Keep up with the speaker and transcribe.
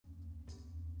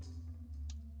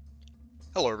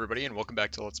Hello everybody and welcome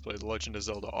back to Let's Play The Legend of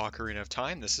Zelda Ocarina of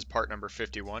Time. This is part number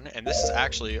 51 and this is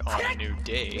actually on a new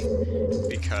day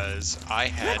because I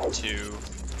had to...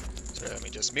 Sorry, let me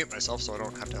just mute myself so I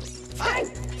don't have to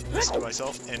listen to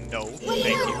myself. And no,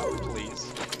 thank you, please.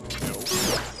 No.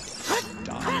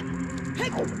 Die.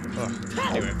 Ugh.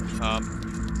 Anyway,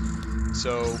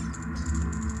 so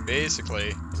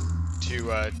basically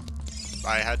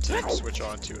I had to switch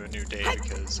on to a new day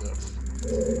because of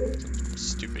some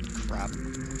stupid crap.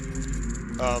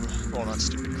 Well, not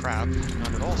stupid crap,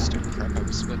 not at all stupid crap. I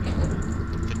was spending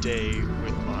the day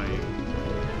with my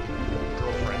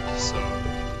girlfriend, so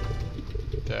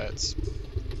that's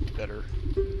better.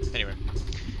 Anyway,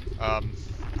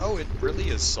 oh, it really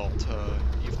is Salt.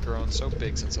 You've grown so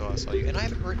big since I last saw you, and I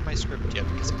haven't written my script yet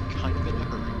because I'm kind of in a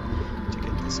hurry to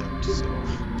get this out, so,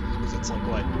 because it's like,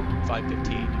 what, 5:15,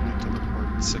 and I have to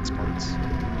record 6 parts,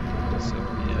 so,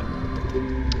 yeah.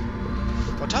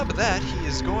 On top of that, he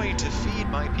is going to feed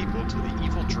my people to the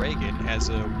evil dragon as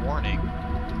a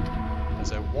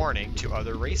warning to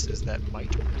other races that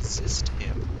might resist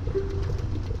him.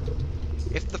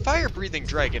 If the fire-breathing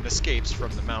dragon escapes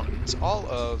from the mountains, all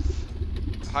of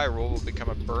Hyrule will become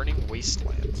a burning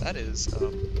wasteland. That is,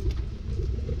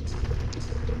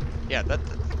 yeah, that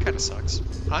kind of sucks.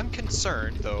 I'm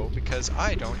concerned, though, because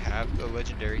I don't have the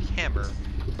legendary hammer,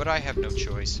 but I have no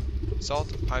choice.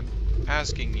 Salt, I'm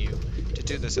asking you to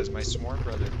do this as my sworn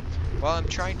brother. While I'm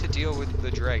trying to deal with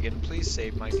the dragon, please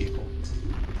save my people.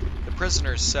 The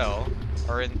prisoner's cells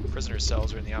are in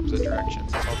the opposite direction.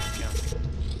 I'll count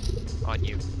on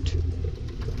you.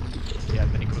 Yeah,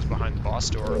 and then he goes behind the boss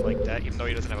door like that, even though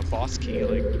he doesn't have a boss key.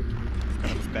 Like,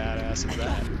 kind of badass is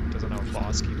that? Doesn't have a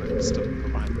boss key, but he can still go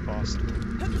behind the boss door.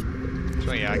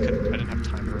 So yeah, I didn't have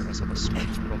time to write myself a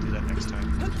script, but I'll do that next time.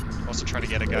 I'm also trying to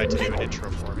get a guy to do an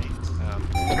intro for me,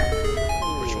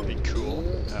 which will be cool.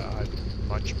 I'm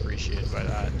much appreciated by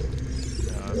that.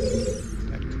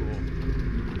 That cool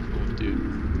dude.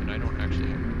 And I don't actually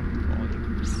have my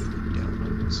volume down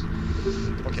on this.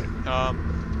 Okay,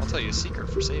 I'll tell you a secret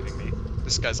for saving me.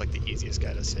 This guy's like the easiest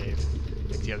guy to save.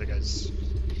 Like the other guys.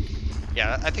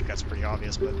 Yeah, I think that's pretty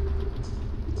obvious, but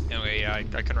anyway, I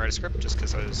couldn't write a script just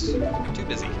because I was too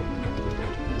busy.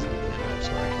 I'm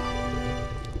sorry.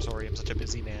 I'm sorry, I'm such a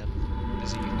busy man.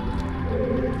 Busy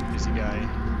guy.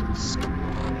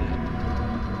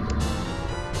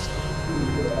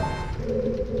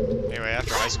 Anyway,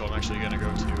 after high school, I'm actually gonna go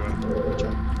to,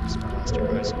 this is my last year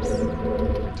of high school,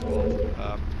 grade 12.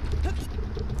 I'm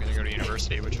gonna go to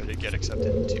university, which I did get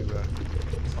accepted to,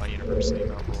 my university,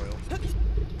 Mount Royal,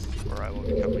 where I will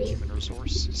become a human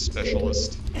resource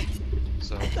specialist.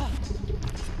 So,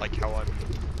 like how I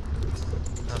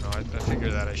don't know, I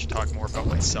figured that I should talk more about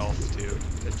myself, too,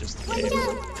 than just the game,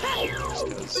 just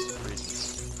because reasons.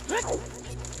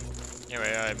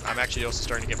 Anyway, I'm actually also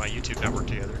starting to get my YouTube network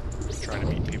together, trying to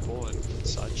meet people and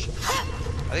such. I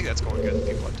think that's going good, the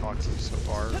people I've talked to so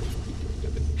far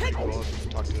have been pretty cool. I've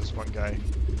talked to this one guy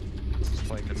who's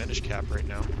playing the Minish Cap right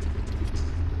now. I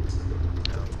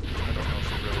don't know if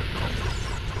he really,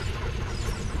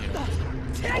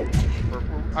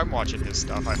 I'm watching his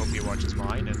stuff. I hope he watches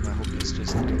mine, and I hope this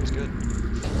just goes good.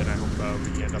 And I hope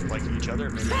we end up liking each other,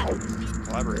 and maybe we can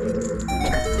collaborate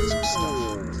with some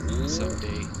stuff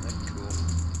someday. That'd be cool.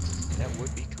 That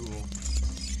would be cool.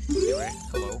 Anyway,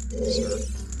 hello, sir.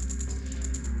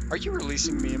 Are you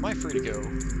releasing me? Am I free to go?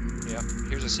 Yeah,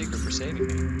 here's a secret for saving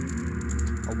me.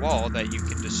 A wall that you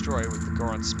can destroy with the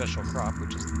Goron's special crop,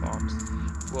 which is the bombs,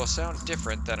 will sound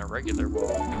different than a regular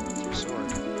wall with your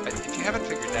sword. If you haven't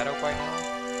figured that out by now,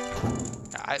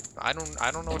 I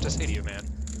don't know what to say to you, man.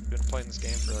 You've been playing this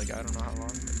game for like I don't know how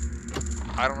long, but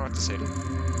I don't know what to say to you.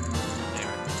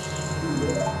 Anyway,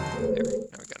 there,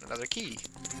 now we got another key.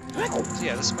 So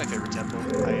yeah, this is my favorite temple.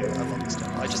 I love this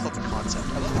temple. I just love the concept.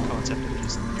 I love the concept of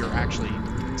just you're actually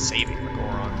saving the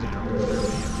Gorons, you know,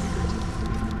 literally and figuratively.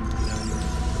 You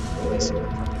know, releasing them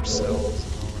from their cells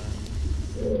and all that.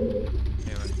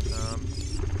 Anyway,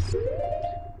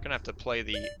 gonna have to play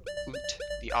the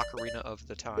Ocarina of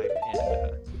the Time, and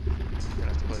we're gonna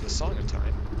have to play the Song of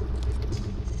Time,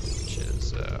 which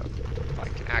is, if I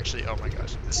can actually, oh my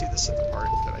gosh, see, this is the part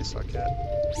that I suck at.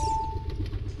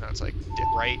 Now it's like,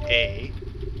 right A,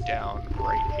 down,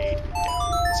 right A,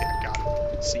 down. See, I got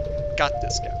it. See, got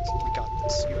this, guys. We got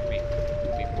this. You and me,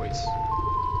 boys.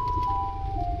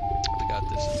 We got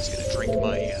this. I'm just gonna drink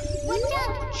my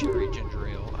cherry ginger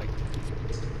ale.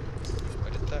 Why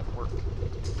did that work?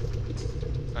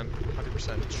 I'm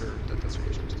 100% sure that that's what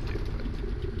you're supposed to do, but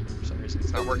for some reason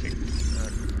it's not working.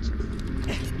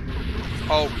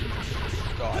 Oh,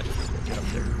 God. Get up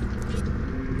there.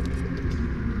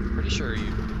 Pretty sure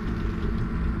you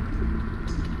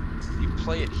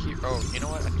play it here. Oh, you know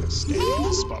what? I think I'll stay at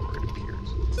the spot where it appears.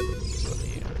 So let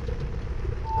me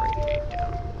right 8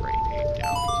 down, right 8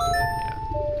 down.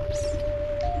 Is that it?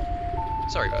 Yeah.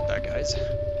 Sorry about that, guys. I'm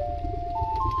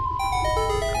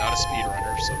not a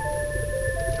speedrunner, so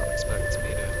don't expect me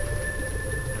to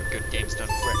good games done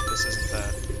quick. This isn't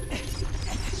that.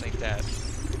 This ain't that.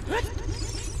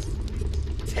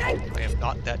 I am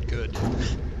not that good.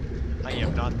 I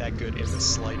am not that good in the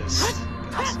slightest.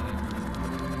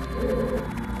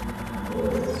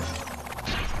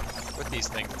 With these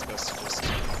things, it's best to just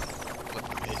let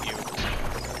them hit you.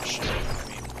 Shit, I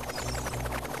mean,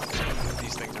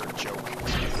 these things are a joke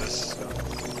to do this, so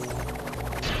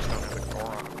just don't have a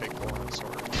Goron, a big Goron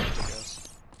sword, I guess.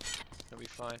 It'll be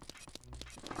fine.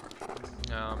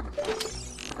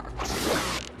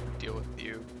 Deal with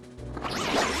you.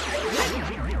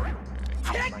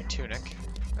 My tunic.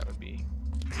 That would be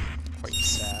quite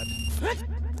sad.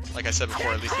 Like I said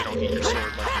before, at least they don't eat your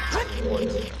sword like it's only one.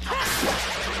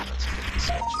 That's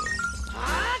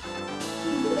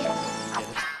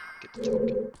get the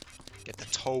token. Get the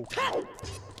token. I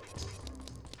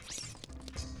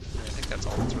think that's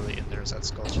all that's really in there is that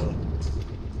skull shell.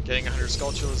 Getting 100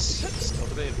 skull shells is still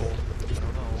debatable. I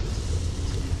don't know.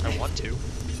 I want to.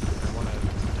 I want to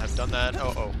have done that.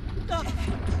 Oh.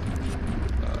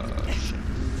 Shit.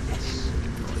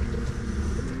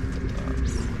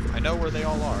 I know where they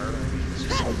all are. It's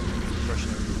just a question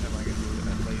of am I going to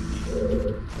lay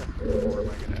or am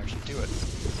I going to actually do it?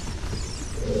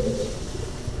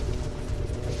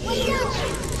 I'm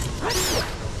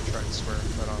trying to swear,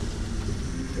 but I'm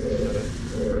not a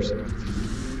person with.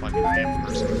 I mean, I am a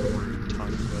person with a word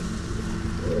tongue, but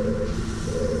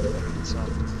it's not.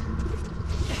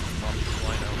 Well, I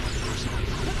know personally.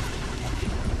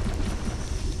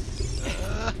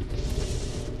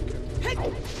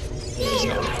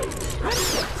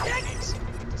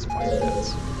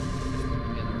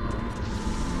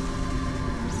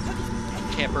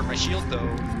 Can't burn my shield though.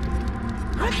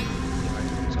 Anyway,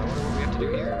 so I wonder what we have to do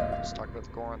here. Let's talk about the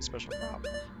Goron special crop.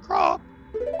 Crop!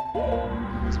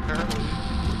 It's apparently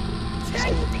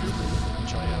still a pupil,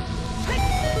 which I am.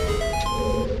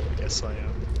 Yes, I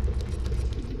am.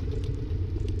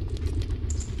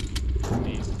 I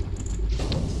mean,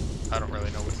 I don't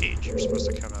really know what age you're supposed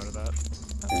to come out of that.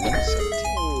 I'm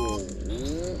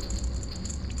 17.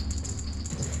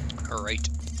 Alright,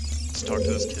 let's talk to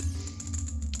this kid.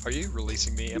 Are you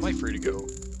releasing me? Am I free to go?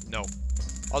 No.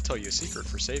 I'll tell you a secret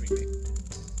for saving me.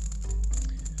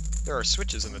 There are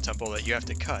switches in the temple that you have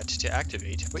to cut to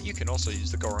activate, but you can also use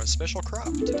the Goron special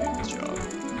crop to do the job.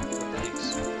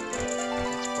 Thanks.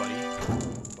 Thanks, buddy.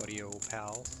 Buddy, old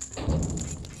pal.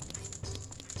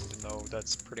 Even though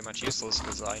that's pretty much useless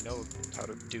because I know how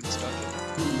to do this dungeon.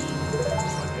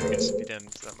 I guess if you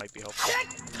didn't, that might be helpful.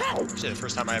 Actually, the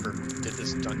first time I ever did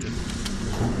this dungeon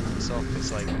myself,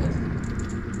 it's like,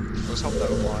 it was helped out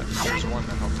a lot. There was one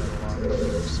that helped out a lot.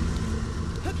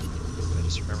 I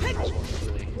just remember there was one that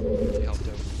really helped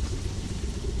out.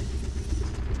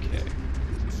 Okay.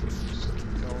 Just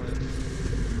keep going.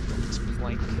 This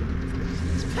plank.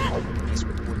 This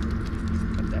wood.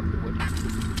 Got that wood.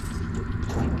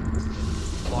 Plank.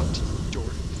 Locked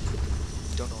door.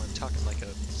 Don't know, I'm talking like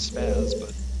a spaz,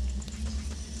 but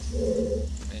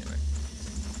anyway.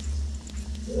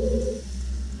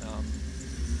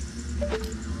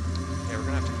 Yeah, we're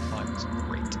gonna have to climb this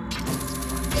grate.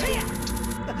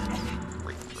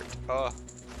 Great. Oh,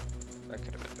 that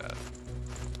could have been bad.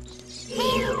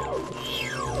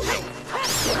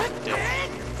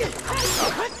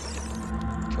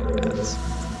 Kill the bats.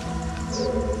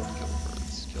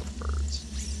 Kill the birds.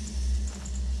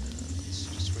 Let's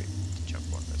just wait to jump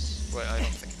on this. Well, I don't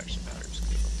think it actually matters because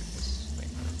I don't think this thing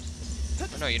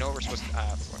matters. Oh no, you know what we're supposed to.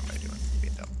 What am I doing?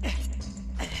 Being dumb.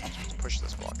 I'm supposed to push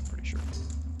this block, I'm pretty sure.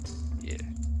 Yeah.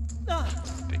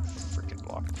 Big freaking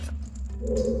block, man.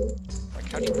 Like,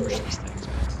 how do you push these things,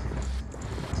 man?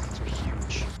 So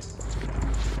huge.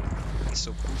 He's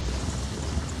so cool.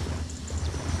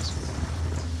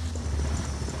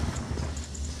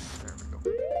 There we go.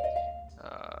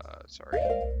 Sorry.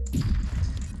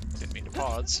 Didn't mean to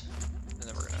pause. And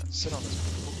then we're gonna sit on this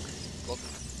book.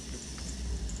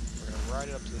 We're gonna ride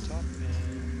it up to the top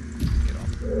and get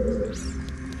off.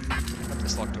 Got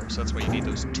this locked door, so that's why you need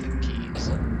those 2 keys.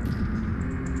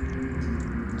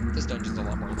 This dungeon's a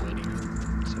lot more linear,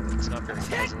 so it's not very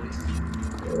puzzly.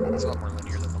 It's a lot more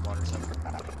linear than the water temple.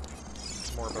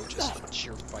 It's more about just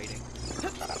sheer fighting.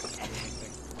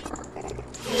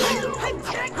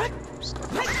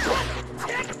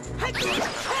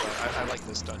 I like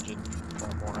this dungeon a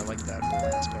lot more. I like that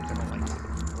aspect. I don't like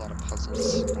a lot of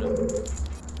puzzles. You know?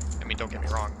 I mean, don't get me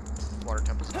wrong. water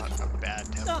temple's not a bad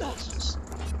temple, it's just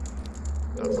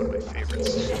not one of my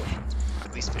favorites. It's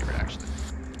my least favorite, actually.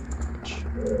 Which, I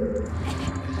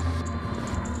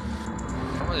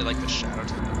don't really like the shadow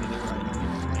temple either. I don't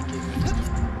really like it.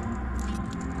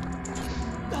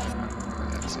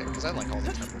 That's it, because I like all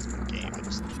the temples in the game. I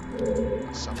just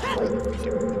somehow rather be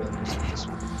doing than others like this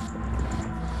one.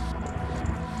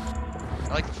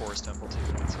 I like the forest temple too.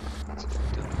 That's a fun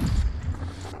temple.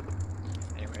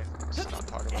 Anyway, let's not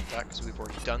talk about that because we've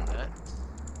already done that.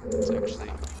 It's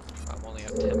actually, I'm only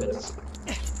at 10 minutes. I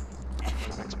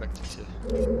was expected to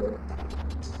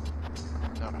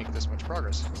not make this much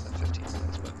progress in 15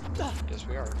 minutes, but guess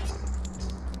we are.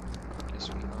 Guess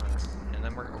we are. And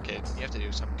then we're, okay, you have to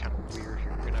do something kind of weird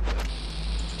here. You're gonna have to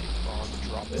take the bomb,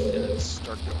 drop it, and then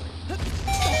start going.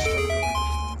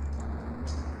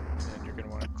 And you're gonna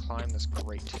want to climb this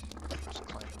grate. Just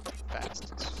climb it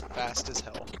fast. It's fast as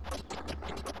hell.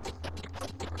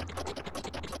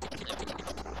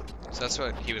 So that's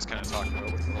what he was kind of talking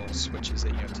about with the little switches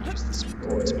that you have to use this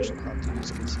Goron special crop to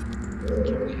use, because you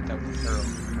can't really hit that with an arrow if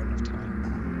you don't have enough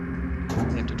time.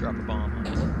 You have to drop a bomb on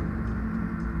it.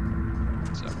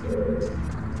 So,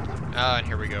 and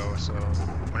here we go. So,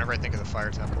 whenever I think of the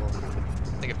fire temple,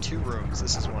 I think of two rooms.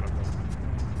 This is one of them.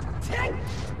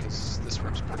 Because this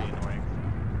room's pretty annoying.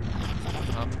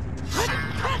 I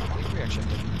think we actually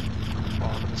have to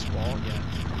bomb this wall.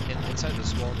 Yeah. Inside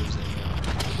this wall, there's a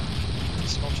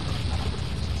sculpture.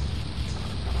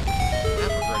 I'm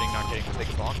regretting not getting the big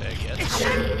bomb bag yet.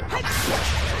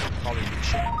 Probably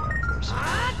should have that first.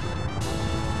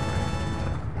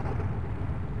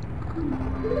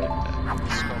 Get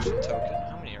that sculpture token.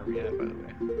 How many are we at, by the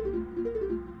way?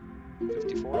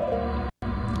 54?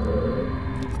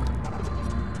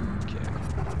 Okay.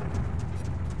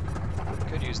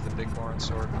 Could use the big Goron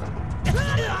sword, but I'm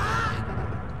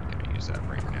gonna use that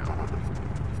right now.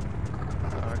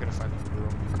 I gotta find the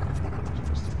room I'm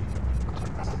supposed to be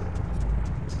going to.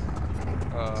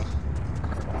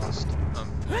 Lost. I'm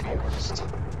lost.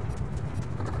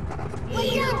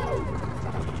 Yeah.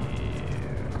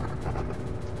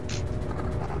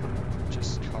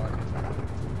 Just caught it.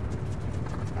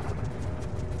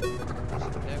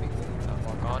 Maybe we can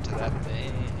lock onto that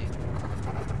thing.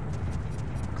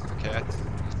 Okay, I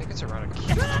think it's around a cube.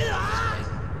 You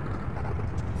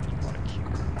want a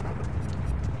cube.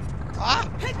 Ah!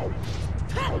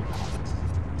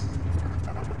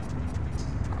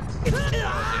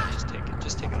 Yeah,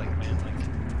 just take it like a man, like,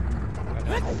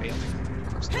 why not failing?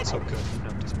 I'm still so good, now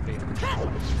I'm just failing.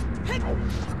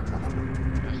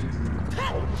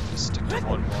 Just stick to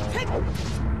one wall,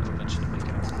 eventually make it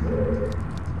up.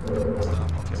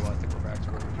 Okay, well I think we're back to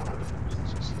where we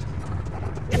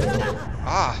were.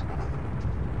 Ah!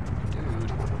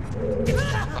 Dude.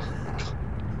 Oh,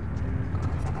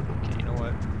 okay, you know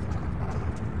what?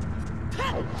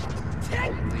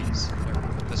 Please.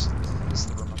 This is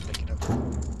the room I'm thinking of.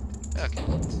 Okay.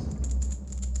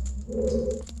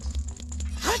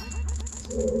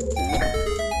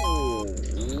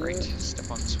 Great.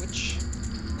 Step on the switch.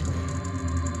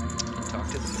 And talk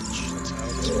to the bitch. That's how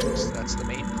this works. That's the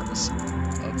main premise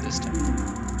of this temple.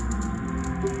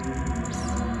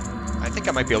 I think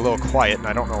I might be a little quiet, and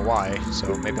I don't know why,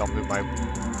 so maybe I'll move my...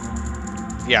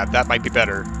 Yeah, that might be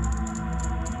better.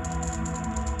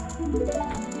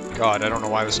 God, I don't know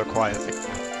why I was so quiet.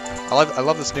 I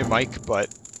love this new mic, but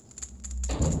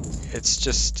it's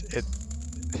just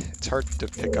it's hard to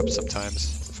pick up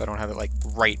sometimes if I don't have it like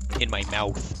right in my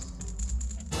mouth.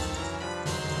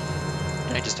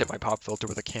 And I just hit my pop filter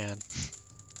with a can.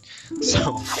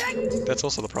 So that's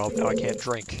also the problem. Now I can't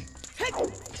drink.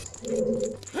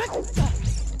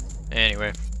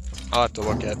 Anyway, I'll have to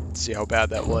look at see how bad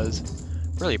that was.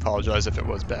 Really apologize if it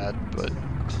was bad, but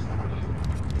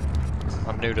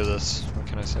I'm new to this. What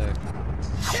can I say?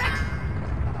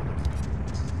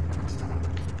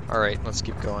 Alright, let's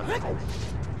keep going. We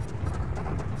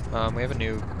have a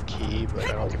new key, but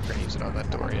I don't think we're going to use it on that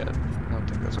door yet. I don't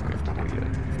think that's what we have to do yet.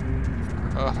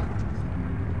 Oh.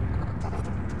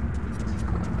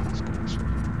 Let's go this way.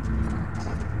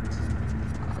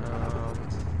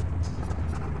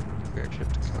 We actually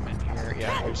have to come in here.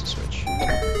 Yeah, here's the switch.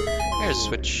 There's the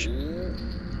switch.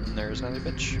 And there's another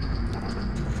bitch.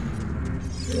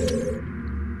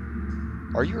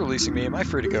 Are you releasing me? Am I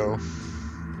free to go?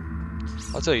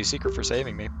 I'll tell you a secret for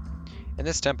saving me. In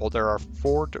this temple, there are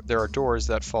doors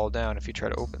that fall down if you try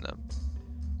to open them.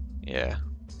 Yeah.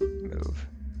 Move.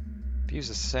 If you use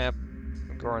a sap,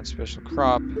 Goron special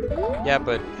crop. Yeah,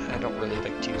 but I don't really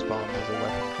like to use bombs as a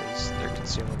weapon because they're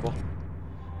consumable.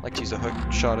 I like to use a hook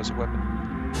shot as a weapon.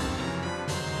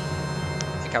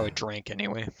 I think I would drink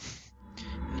anyway.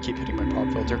 keep hitting my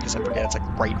pop filter because I forget it's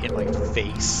like right in my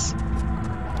face.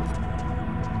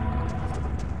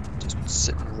 Just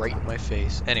sitting right in my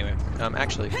face. Anyway,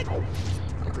 actually, I think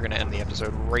we're gonna end the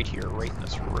episode right here, right in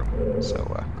this room.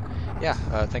 So, yeah,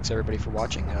 thanks everybody for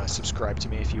watching. Subscribe to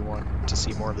me if you want to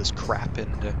see more of this crap,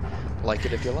 and like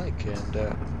it if you like.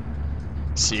 And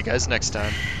see you guys next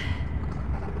time.